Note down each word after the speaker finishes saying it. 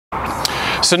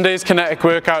Sunday's kinetic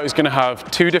workout is going to have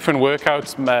two different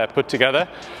workouts put together.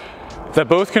 They're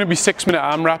both going to be 6-minute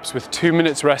AMRAPs with 2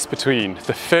 minutes rest between.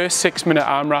 The first 6-minute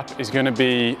AMRAP is going to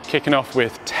be kicking off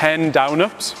with 10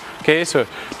 down-ups. Okay, so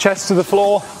chest to the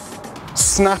floor,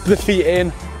 snap the feet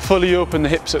in, fully open the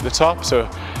hips at the top. So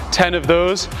 10 of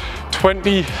those.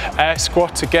 20 air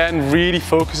squats, again, really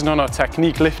focusing on our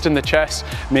technique, lifting the chest,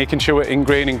 making sure we're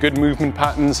ingraining good movement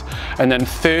patterns. And then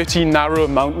 30 narrow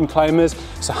mountain climbers.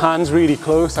 So hands really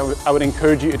close. I would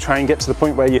encourage you to try and get to the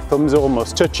point where your thumbs are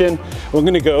almost touching. We're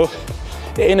gonna go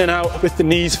in and out with the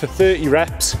knees for 30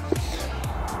 reps.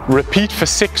 Repeat for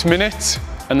 6 minutes,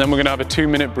 and then we're gonna have a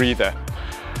 2-minute breather.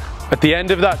 At the end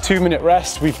of that 2-minute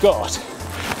rest, we've got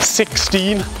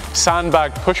 16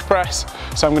 sandbag push press.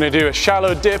 So I'm gonna do a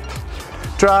shallow dip,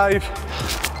 drive,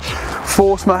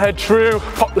 force my head through,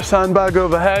 pop the sandbag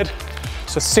overhead.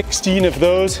 So 16 of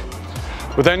those.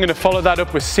 We're then gonna follow that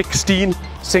up with 16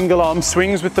 single arm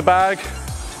swings with the bag.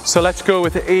 So let's go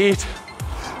with 8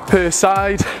 per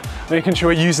side, making sure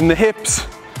we're using the hips.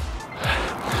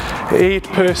 8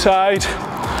 per side.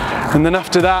 And then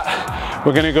after that,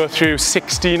 we're gonna go through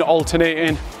 16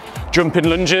 alternating jumping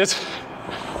lunges.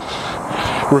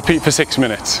 Repeat for 6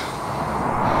 minutes.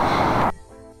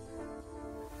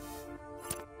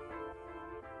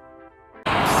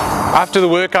 After the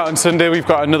workout on Sunday, we've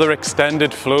got another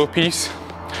extended flow piece.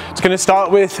 It's going to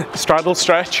start with straddle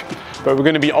stretch, but we're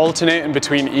going to be alternating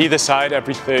between either side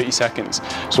every 30 seconds.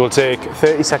 So we'll take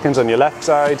 30 seconds on your left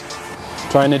side,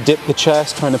 trying to dip the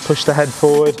chest, trying to push the head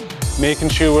forward, making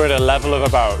sure we're at a level of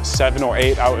about 7 or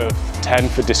 8 out of 10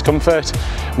 for discomfort,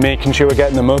 making sure we're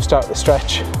getting the most out of the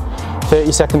stretch.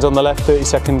 30 seconds on the left, 30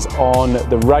 seconds on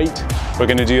the right. We're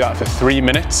going to do that for 3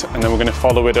 minutes, and then we're going to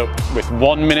follow it up with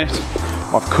 1 minute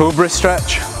of cobra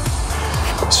stretch.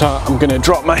 So I'm going to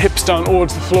drop my hips down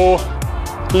towards the floor,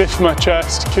 lift my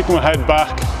chest, kick my head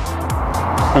back.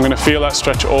 I'm going to feel that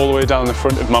stretch all the way down the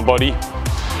front of my body.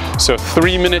 So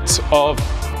 3 minutes of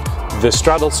the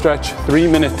straddle stretch, 3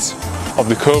 minutes of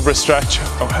the cobra stretch,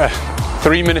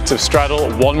 3 minutes of straddle,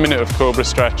 1 minute of cobra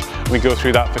stretch. We go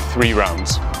through that for 3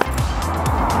 rounds.